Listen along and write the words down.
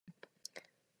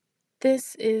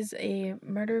This is a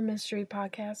murder mystery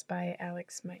podcast by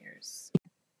Alex Myers.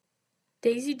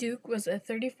 Daisy Duke was a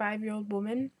 35-year-old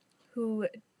woman who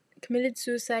committed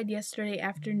suicide yesterday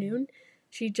afternoon.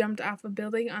 She jumped off a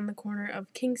building on the corner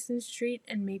of Kingston Street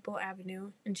and Maple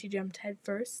Avenue, and she jumped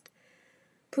headfirst.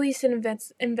 Police and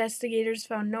investigators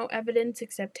found no evidence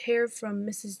except hair from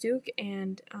Mrs. Duke,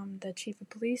 and the chief of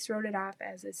police wrote it off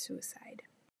as a suicide.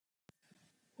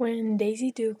 When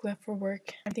Daisy Duke left for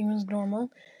work, everything was normal.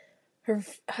 Her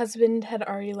husband had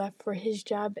already left for his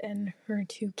job, and her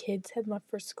 2 kids had left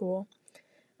for school.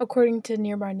 According to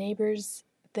nearby neighbors,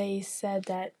 they said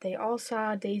that they all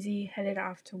saw Daisy headed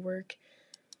off to work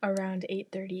around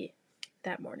 8:30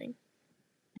 that morning.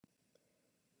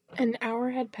 An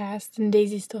hour had passed, and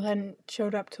Daisy still hadn't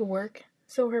showed up to work,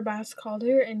 so her boss called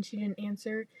her, and she didn't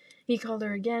answer. He called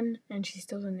her again, and she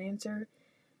still didn't answer.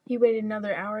 He waited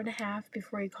another hour and a half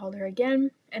before he called her again,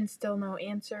 and still no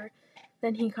answer.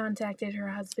 Then he contacted her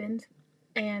husband,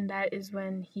 and that is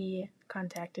when he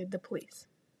contacted the police.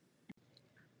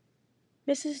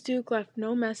 Mrs. Duke left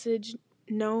no message,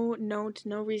 no note,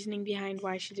 no reasoning behind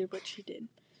why she did what she did.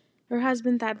 Her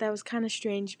husband thought that was kind of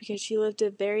strange because she lived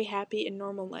a very happy and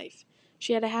normal life.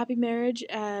 She had a happy marriage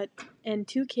and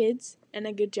 2 kids and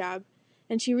a good job,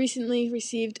 and she recently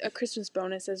received a Christmas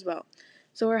bonus as well.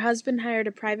 So her husband hired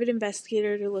a private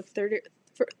investigator to look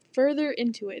further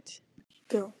into it.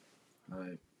 Go.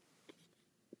 Hi,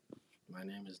 my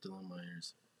name is Dylan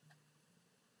Myers.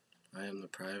 I am the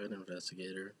private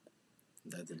investigator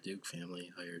that the Duke family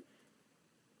hired.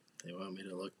 They want me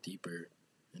to look deeper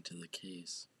into the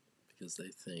case because they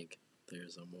think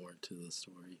there's a more to the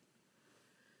story.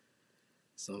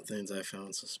 Some things I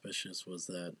found suspicious was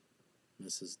that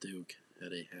Mrs. Duke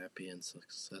had a happy and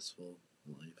successful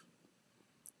life.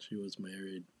 She was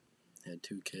married, had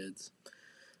 2 kids,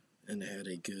 and had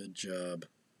a good job.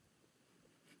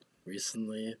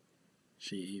 Recently,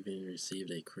 she even received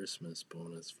a Christmas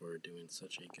bonus for doing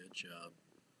such a good job.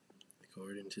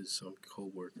 According to some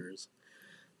co-workers,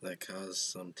 that caused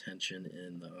some tension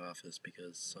in the office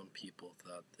because some people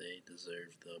thought they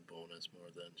deserved the bonus more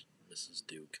than Mrs.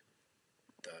 Duke. ...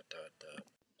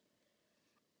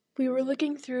 We were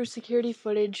looking through security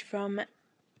footage from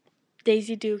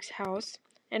Daisy Duke's house,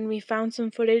 and we found some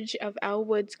footage of Elle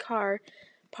Wood's car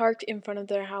parked in front of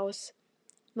their house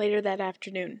later that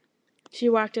afternoon. She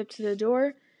walked up to the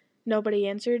door, nobody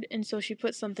answered, and so she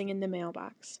put something in the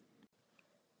mailbox.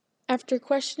 After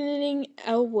questioning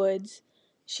Elle Woods,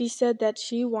 she said that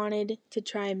she wanted to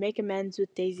try and make amends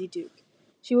with Daisy Duke.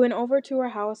 She went over to her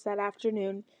house that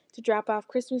afternoon to drop off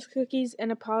Christmas cookies and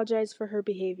apologize for her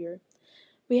behavior.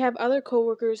 We have other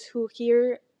coworkers who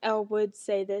hear Elle Woods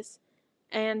say this,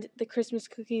 and the Christmas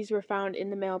cookies were found in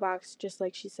the mailbox just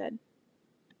like she said.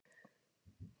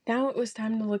 Now it was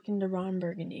time to look into Ron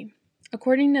Burgundy.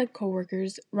 According to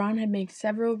coworkers, Ron had made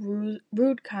several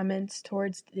rude comments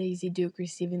towards Daisy Duke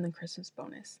receiving the Christmas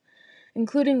bonus,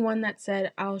 including one that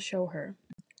said, "I'll show her."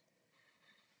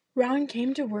 Ron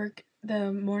came to work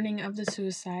the morning of the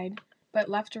suicide, but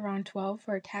left around 12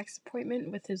 for a tax appointment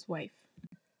with his wife.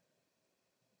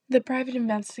 The private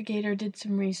investigator did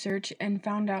some research and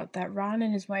found out that Ron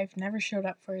and his wife never showed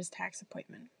up for his tax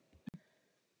appointment.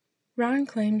 Ron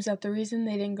claims that the reason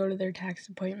they didn't go to their tax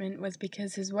appointment was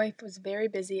because his wife was very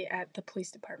busy at the police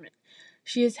department.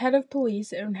 She is head of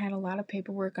police and had a lot of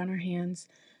paperwork on her hands,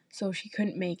 so she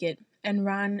couldn't make it. And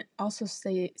Ron also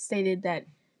stated that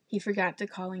he forgot to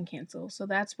call and cancel, so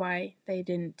that's why they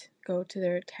didn't go to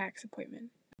their tax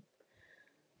appointment.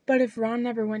 But if Ron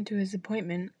never went to his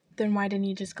appointment, then why didn't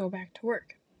he just go back to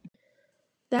work?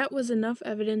 That was enough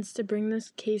evidence to bring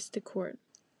this case to court.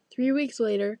 3 weeks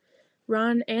later,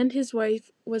 Ron and his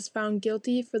wife was found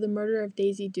guilty for the murder of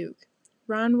Daisy Duke.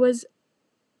 Ron was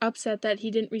upset that he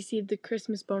didn't receive the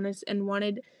Christmas bonus and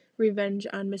wanted revenge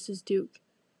on Mrs. Duke.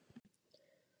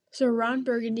 So Ron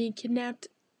Burgundy kidnapped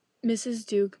Mrs.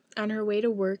 Duke on her way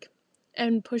to work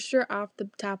and pushed her off the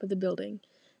top of the building.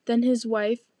 Then his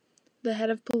wife, the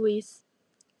head of police,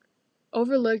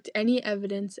 overlooked any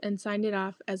evidence and signed it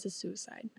off as a suicide.